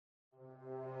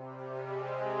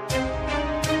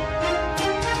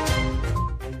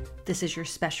This is your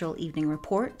special evening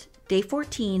report, day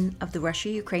 14 of the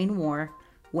Russia-Ukraine war,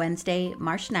 Wednesday,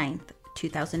 March 9th,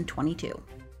 2022.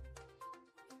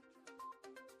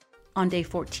 On day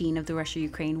 14 of the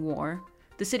Russia-Ukraine war,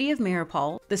 the city of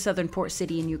Mariupol, the southern port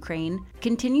city in Ukraine,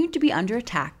 continued to be under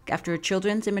attack after a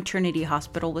children's and maternity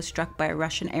hospital was struck by a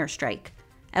Russian airstrike.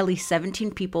 At least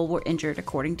 17 people were injured,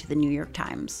 according to the New York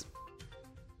Times.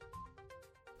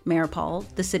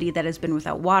 Mariupol, the city that has been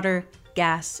without water,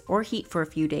 gas, or heat for a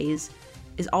few days,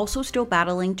 is also still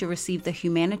battling to receive the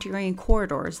humanitarian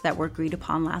corridors that were agreed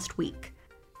upon last week.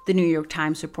 The New York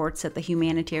Times reports that the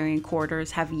humanitarian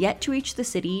corridors have yet to reach the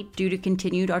city due to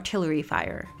continued artillery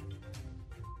fire.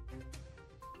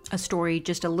 A story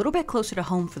just a little bit closer to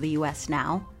home for the US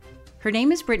now. Her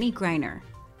name is Brittney Griner,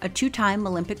 a two-time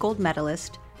Olympic gold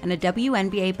medalist and a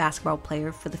WNBA basketball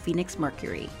player for the Phoenix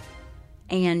Mercury.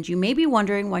 And you may be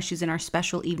wondering why she's in our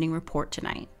special evening report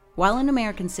tonight. While an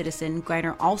American citizen,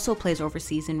 Griner also plays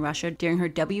overseas in Russia during her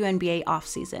WNBA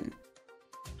offseason.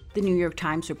 The New York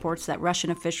Times reports that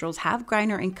Russian officials have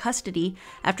Griner in custody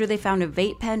after they found a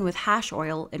vape pen with hash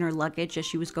oil in her luggage as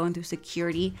she was going through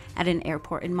security at an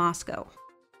airport in Moscow.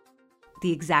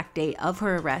 The exact date of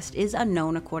her arrest is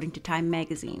unknown, according to Time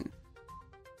magazine.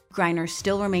 Griner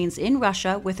still remains in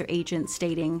Russia, with her agent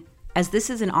stating, "As this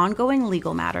is an ongoing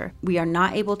legal matter, we are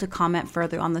not able to comment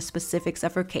further on the specifics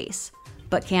of her case,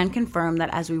 but can confirm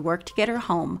that as we work to get her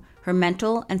home, her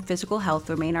mental and physical health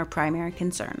remain our primary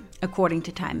concern," according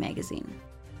to Time magazine.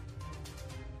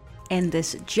 And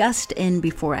this just in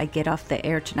before I get off the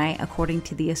air tonight, according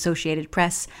to the Associated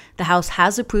Press, the House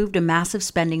has approved a massive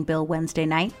spending bill Wednesday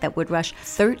night that would rush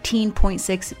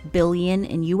 $13.6 billion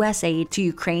in U.S. aid to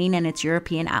Ukraine and its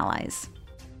European allies.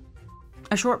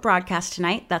 A short broadcast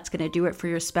tonight. That's going to do it for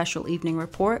your special evening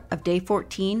report of day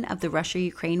 14 of the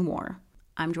Russia-Ukraine war.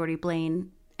 I'm Jordy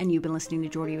Blaine, and you've been listening to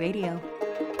Jordy Radio.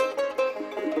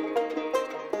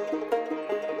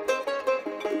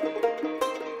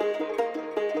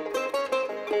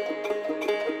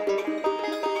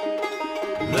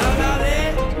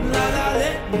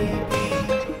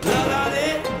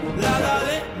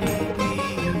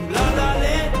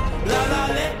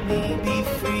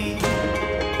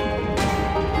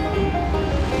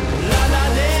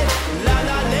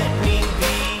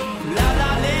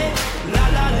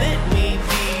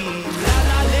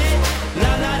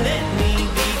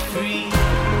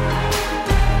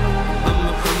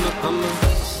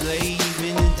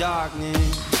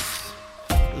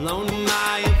 Alone in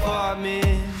my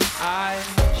apartment, I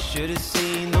should have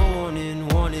seen the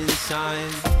warning sign.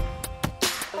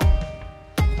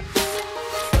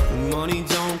 Money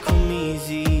don't come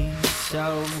easy,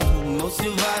 so most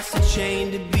of us are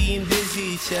chained to being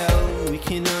busy till we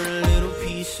can earn a little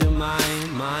peace of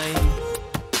mind.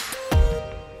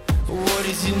 What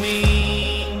does it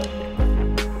mean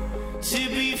to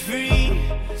be free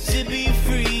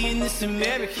in this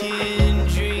American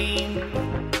dream?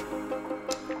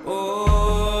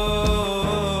 Oh,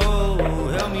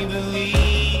 help me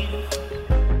believe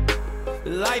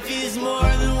life is more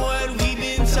than what we've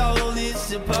been told it's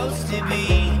supposed to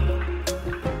be.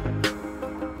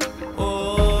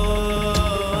 Oh,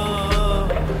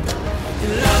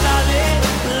 la la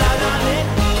let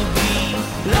me be.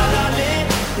 La la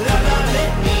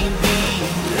let me be.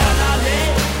 La la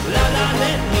let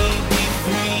me be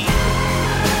free.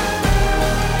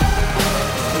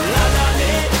 La la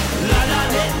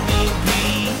let me be.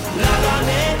 La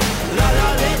la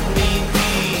let me be.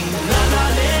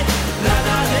 La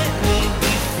la let me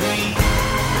be free.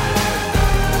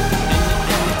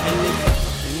 And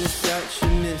it's such a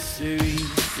mystery.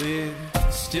 We're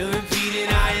still repeating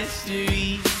our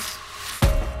histories,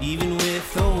 even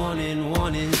with the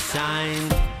warning sign.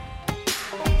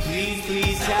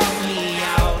 Please help me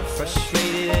out.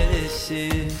 Frustrated this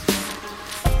is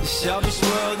the selfish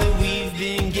world that we've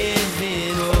been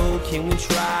given. Oh, can we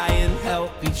try and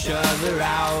help each other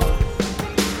out?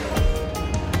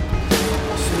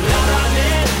 So la la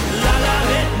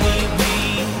let me be.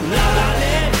 La la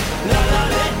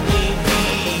let me be.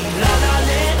 La la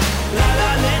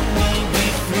let me be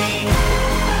free.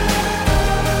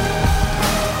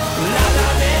 La la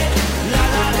let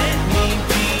me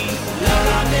be. La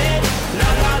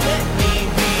la let me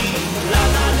be.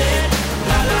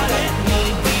 La la let me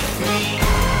be free.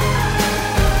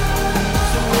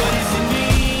 So what does it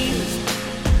mean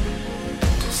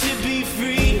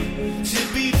to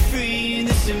be free in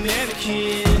this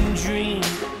American dream?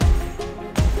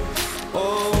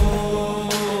 Oh,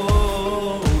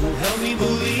 help me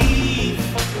believe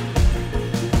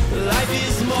life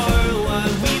is more than what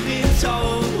we've been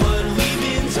told, what we've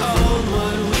been told,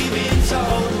 what we've been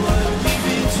told, what we've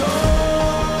been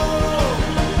told.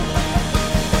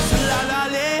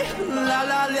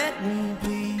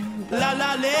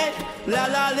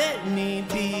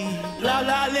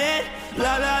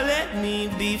 let me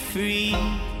be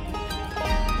free.